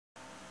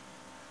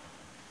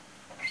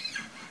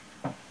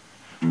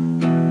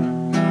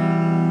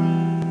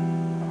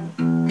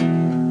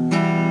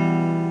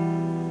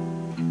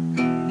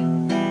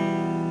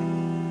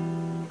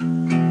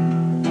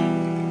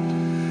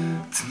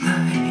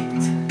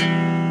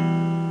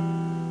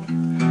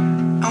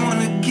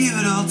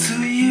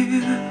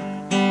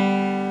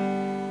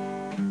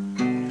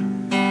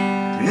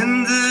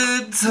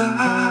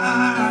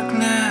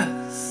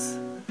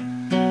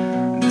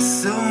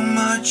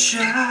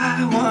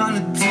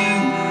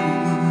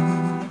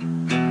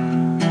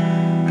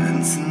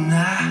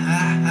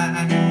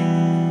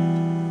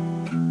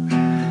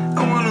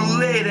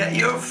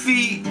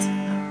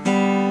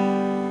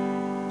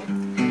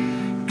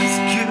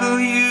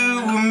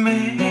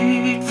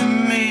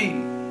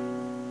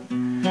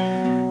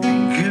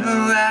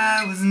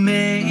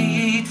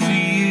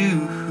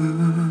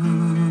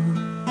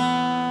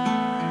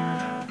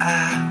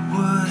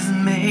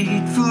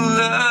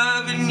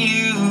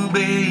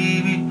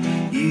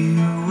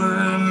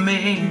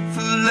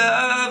for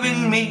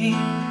loving me,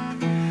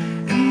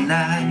 and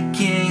I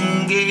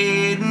can't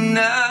get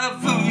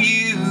enough of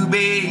you,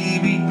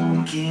 baby.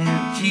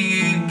 Can't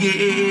you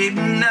get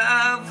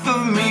enough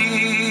of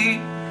me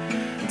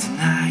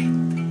tonight?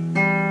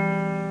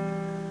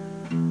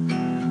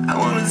 I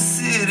wanna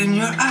sit in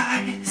your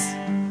eyes,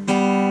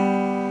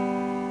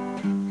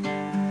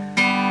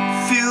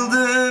 feel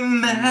the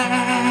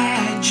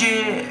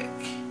magic.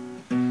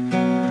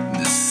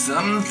 There's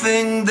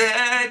something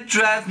that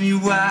drives me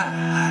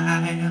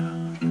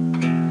wild,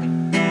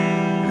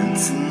 and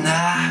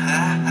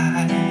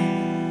tonight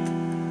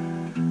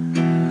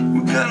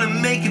we're gonna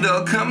make it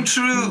all come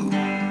true.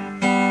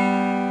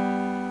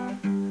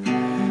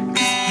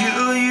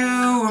 'Cause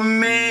you were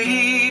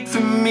made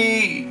for me,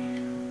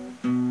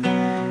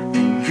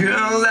 and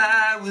girl,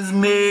 I was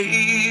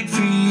made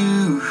for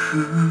you.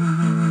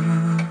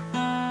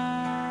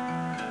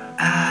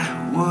 I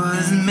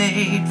was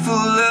made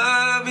for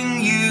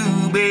loving you,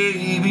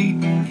 baby.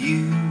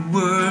 You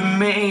were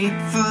made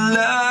for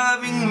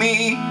loving me,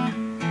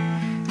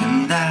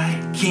 and I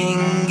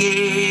can't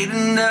get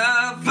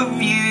enough of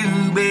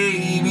you,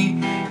 baby.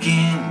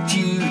 Can't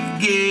you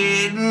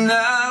get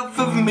enough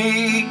of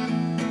me?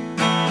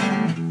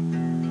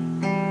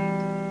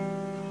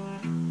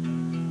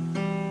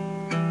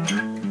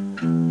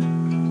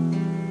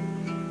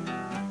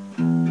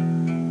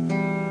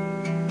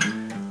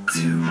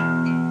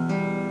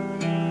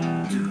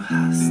 Du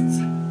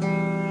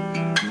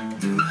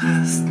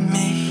hast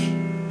mich.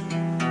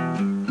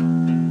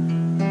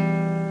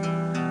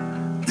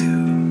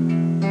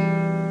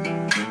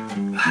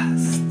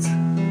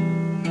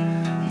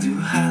 Du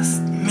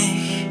hast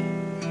mich.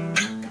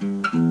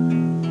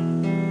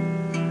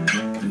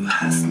 Du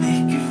hast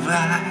mich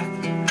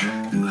gewagt.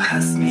 Du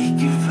hast mich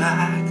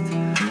gewagt.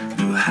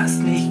 Du hast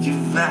mich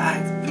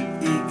gewagt.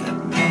 Ich hab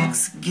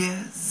nix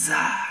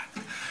gesagt.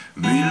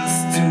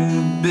 Willst du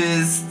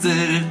bis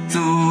der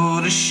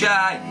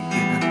Todesschein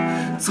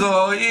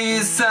treu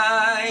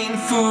sein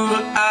für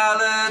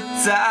alle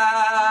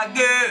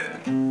Tage?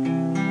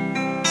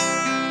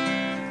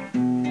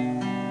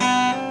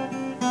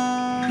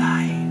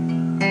 Nein.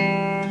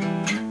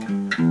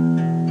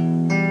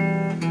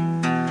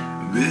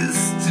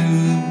 Willst du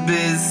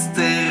bis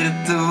der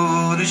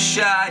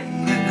Todesschein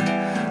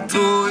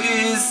treu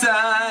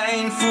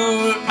sein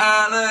für